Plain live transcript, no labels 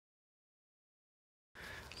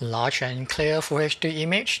large and clear Full HD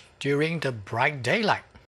image during the bright daylight.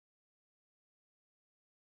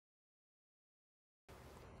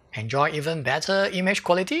 Enjoy even better image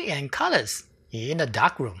quality and colors in a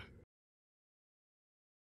dark room.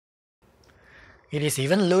 It is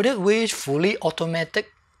even loaded with fully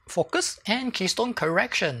automatic focus and Keystone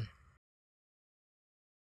correction.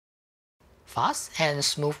 Fast and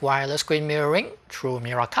smooth wireless screen mirroring through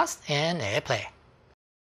Miracast and AirPlay.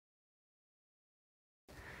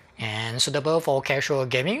 And suitable for casual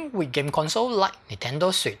gaming with game console like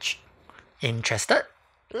Nintendo Switch. Interested?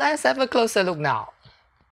 Let's have a closer look now.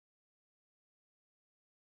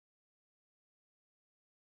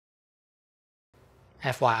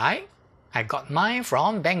 FYI, I got mine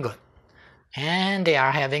from Banggood, and they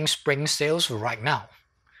are having spring sales right now.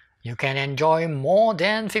 You can enjoy more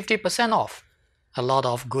than 50% off. A lot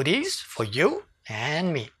of goodies for you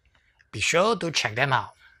and me. Be sure to check them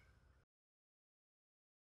out.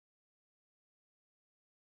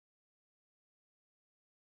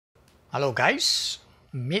 Hello guys,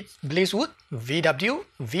 meet BlitzWolf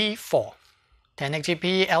V4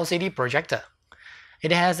 1080p LCD projector.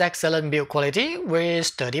 It has excellent build quality with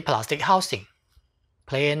sturdy plastic housing,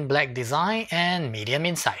 plain black design and medium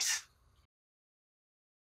in size.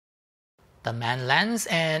 The main lens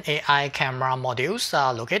and AI camera modules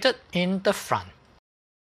are located in the front.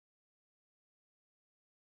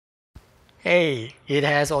 Hey, it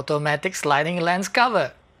has automatic sliding lens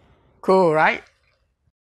cover. Cool, right?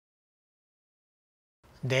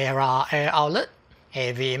 There are air outlet,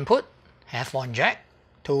 AV input, headphone jack,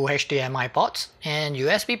 2 HDMI ports and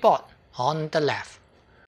USB port on the left,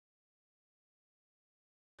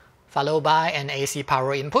 followed by an AC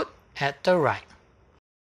power input at the right.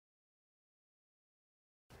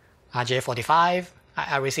 RJ45,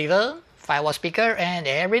 IR receiver, 5-watt speaker and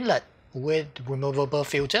air inlet with removable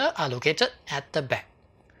filter are located at the back.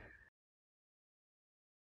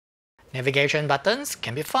 Navigation buttons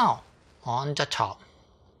can be found on the top.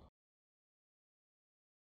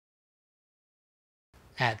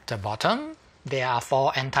 At the bottom, there are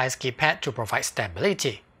 4 anti-skid pads to provide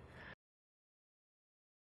stability.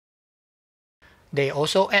 They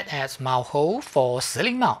also act as mount hole for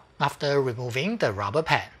ceiling mount after removing the rubber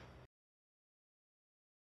pad.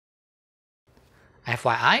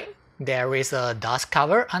 FYI, there is a dust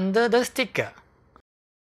cover under the sticker.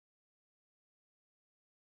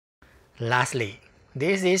 Lastly,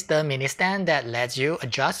 this is the mini stand that lets you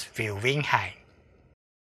adjust viewing height.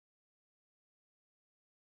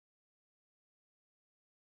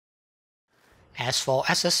 As for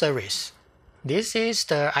accessories, this is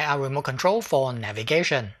the IR remote control for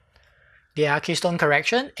navigation. There are Keystone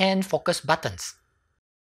correction and focus buttons.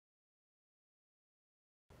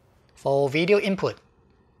 For video input,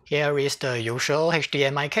 here is the usual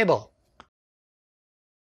HDMI cable,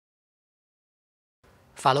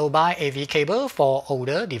 followed by AV cable for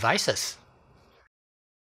older devices.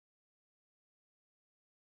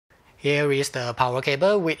 Here is the power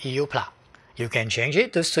cable with EU plug. You can change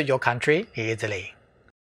it to suit your country easily.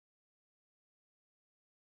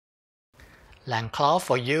 Lens cloth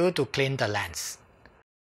for you to clean the lens.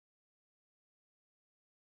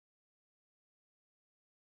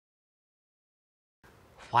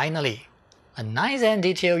 Finally, a nice and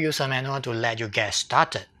detailed user manual to let you get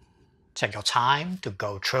started. Take your time to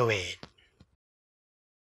go through it.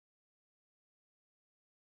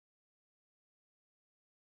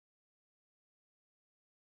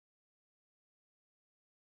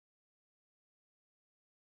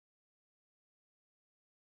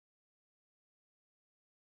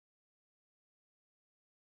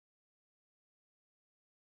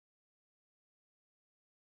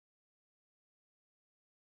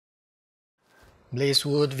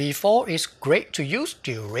 BlitzWolf V4 is great to use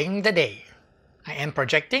during the day. I am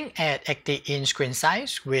projecting at 80-inch screen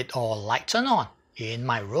size with all lights turned on in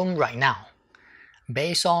my room right now.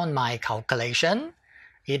 Based on my calculation,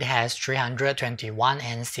 it has 321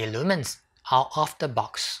 NC lumens out of the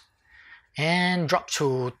box and dropped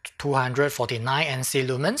to 249 NC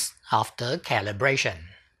lumens after calibration.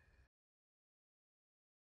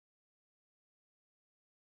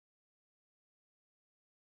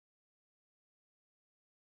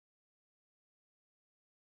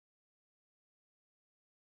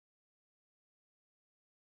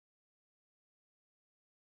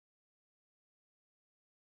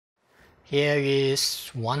 Here is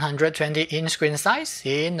 120-inch screen size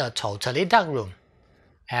in a totally dark room.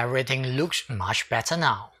 Everything looks much better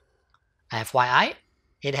now. FYI,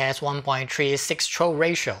 it has 1.36 throw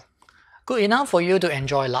ratio, good enough for you to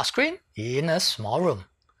enjoy large screen in a small room.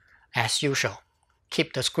 As usual,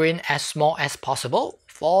 keep the screen as small as possible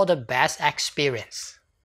for the best experience.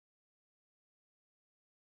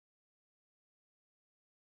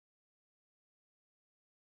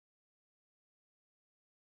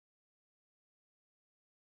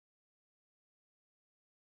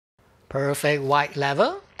 Perfect white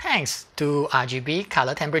level thanks to RGB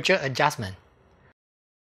color temperature adjustment.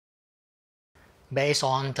 Based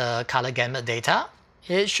on the color gamut data,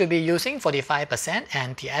 it should be using 45%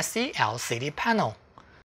 NTSC LCD panel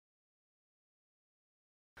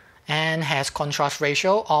and has contrast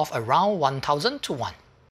ratio of around 1000 to 1.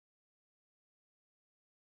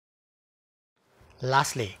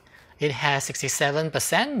 Lastly, it has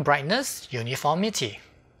 67% brightness uniformity.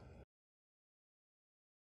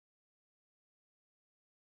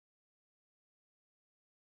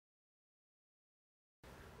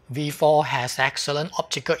 V4 has excellent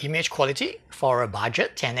optical image quality for a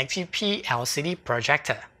budget 1080p LCD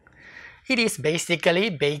projector. It is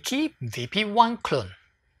basically Beike VP1 clone.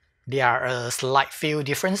 There are a slight few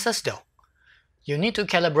differences though. You need to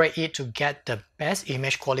calibrate it to get the best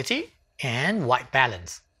image quality and white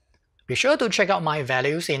balance. Be sure to check out my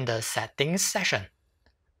values in the settings section.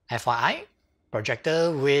 FYI,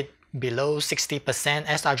 projector with below 60%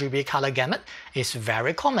 sRGB color gamut is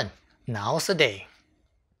very common nowadays.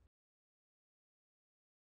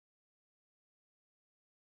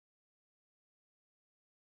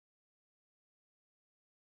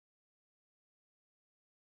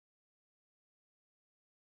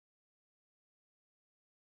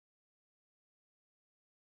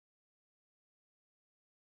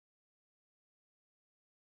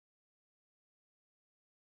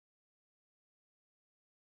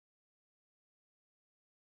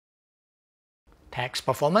 Text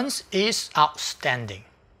performance is outstanding.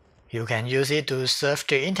 You can use it to surf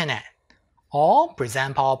the internet or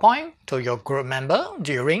present PowerPoint to your group member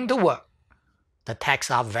during the work. The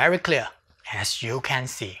texts are very clear, as you can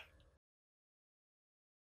see.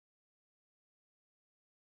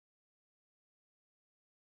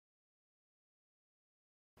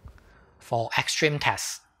 For extreme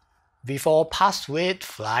tests, V4 passed with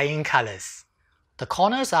flying colors. The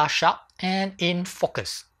corners are sharp and in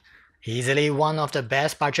focus. Easily one of the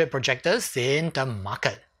best budget projectors in the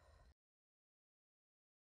market.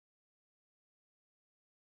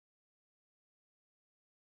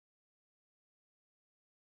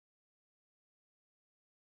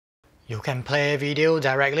 You can play video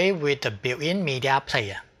directly with the built-in media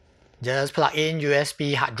player. Just plug in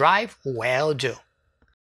USB hard drive will do.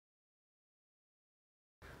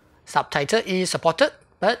 Subtitle is supported,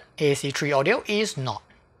 but AC3 audio is not.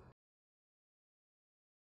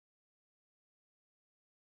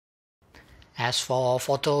 As for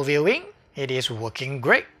photo viewing, it is working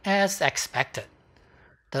great as expected.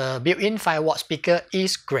 The built-in 5-watt speaker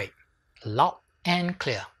is great, loud and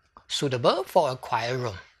clear, suitable for a quiet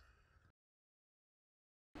room.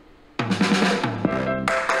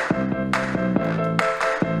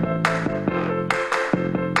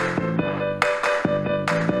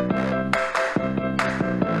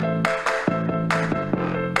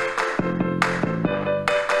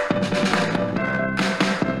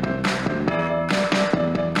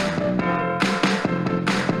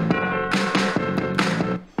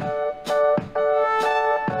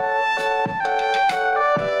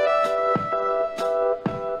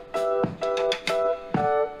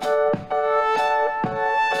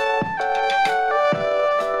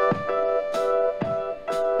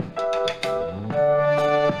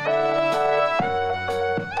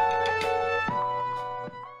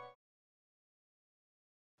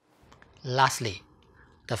 Lastly,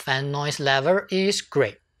 the fan noise level is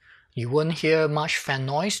great. You won't hear much fan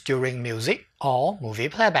noise during music or movie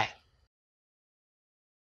playback.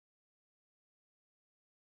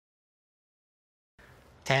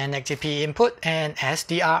 (1080p) input and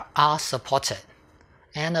SDR are supported,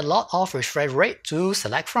 and a lot of refresh rate to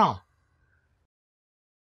select from.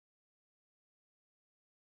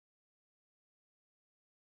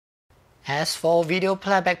 As for video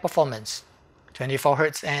playback performance,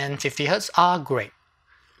 24Hz and 50Hz are great.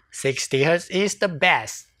 60Hz is the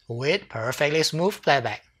best with perfectly smooth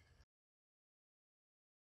playback.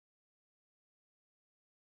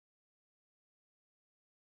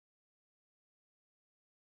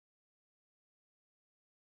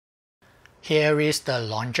 Here is the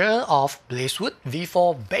launcher of BlitzWolf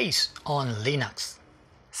V4 based on Linux.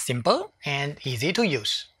 Simple and easy to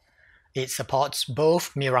use. It supports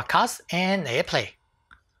both Miracast and AirPlay,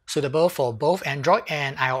 suitable for both Android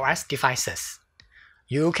and iOS devices.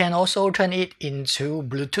 You can also turn it into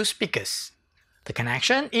Bluetooth speakers. The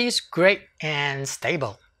connection is great and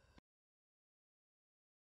stable.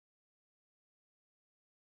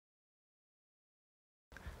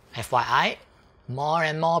 FYI, more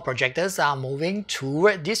and more projectors are moving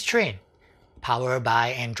toward this trend, powered by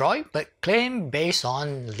Android but claimed based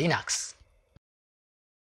on Linux.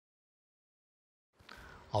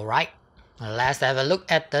 Alright, Let's have a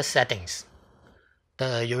look at the settings.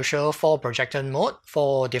 The usual 4 projector mode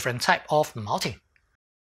for different type of mounting.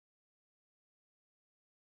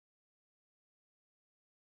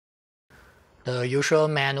 The usual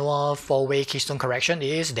manual 4-way keystone correction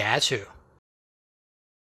is there too.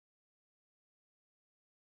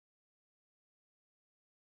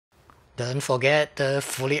 Don't forget the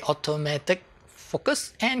fully automatic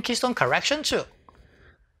focus and keystone correction too.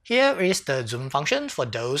 Here is the zoom function for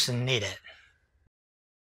those needed.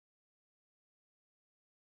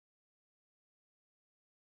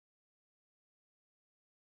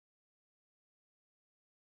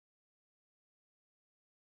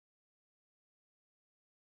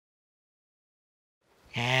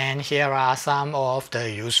 And here are some of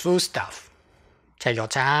the useful stuff. Take your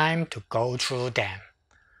time to go through them.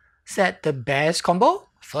 Set the best combo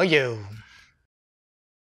for you.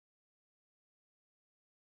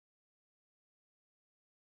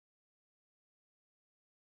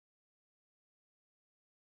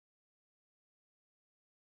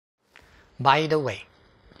 By the way,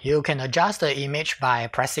 you can adjust the image by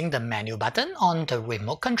pressing the menu button on the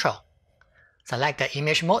remote control. Select the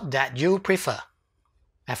image mode that you prefer.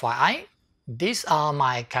 FYI, these are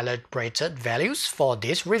my calibrated values for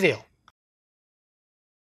this review.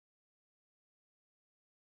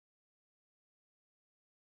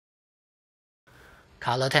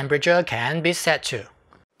 Color temperature can be set too.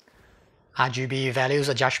 RGB values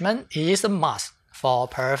adjustment is a must for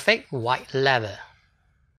perfect white level.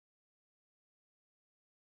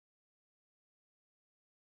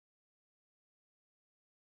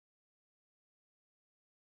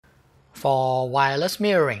 For wireless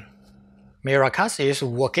mirroring, Miracast is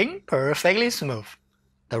working perfectly smooth.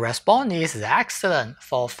 The response is excellent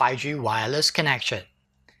for 5G wireless connection.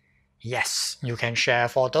 Yes, you can share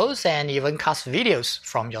photos and even cast videos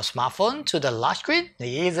from your smartphone to the large screen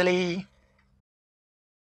easily.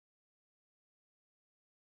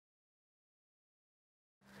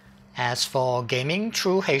 As for gaming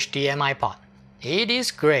through HDMI port, it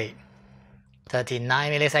is great.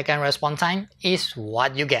 39 millisecond response time is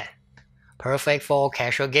what you get. Perfect for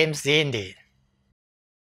casual games indeed.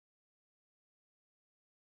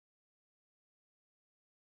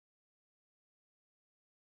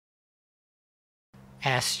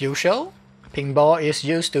 As usual, Pinball is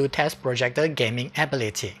used to test projector gaming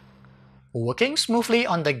ability, working smoothly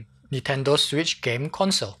on the Nintendo Switch game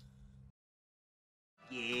console.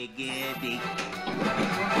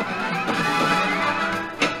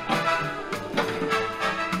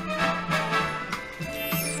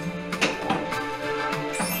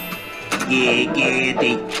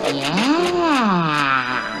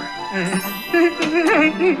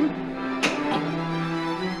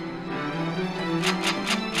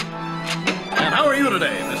 And how are you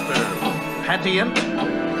today, Mr. Patient?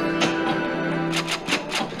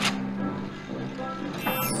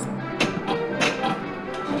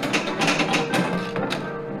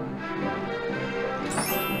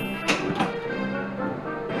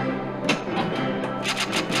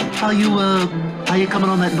 Are you coming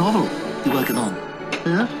on that novel you're working on?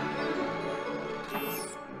 Huh?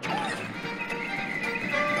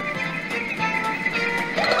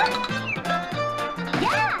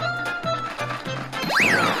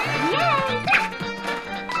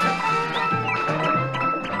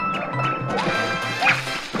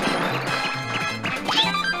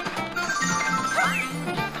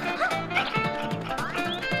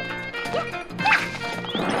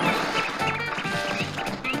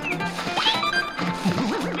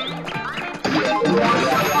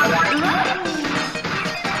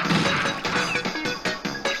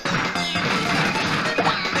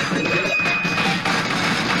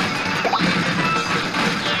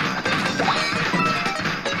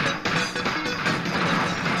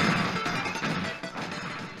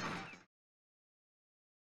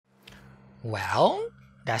 Well,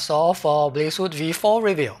 that's all for BlitzWolf V4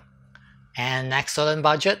 review. An excellent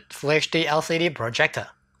budget Full HD LCD projector,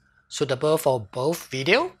 suitable for both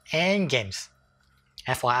video and games.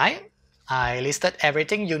 FYI, I listed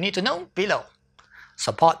everything you need to know below.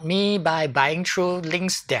 Support me by buying through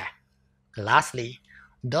links there. Lastly,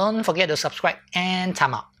 don't forget to subscribe and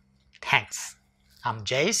thumb up. Thanks. I'm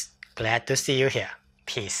Jace, glad to see you here.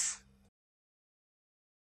 Peace.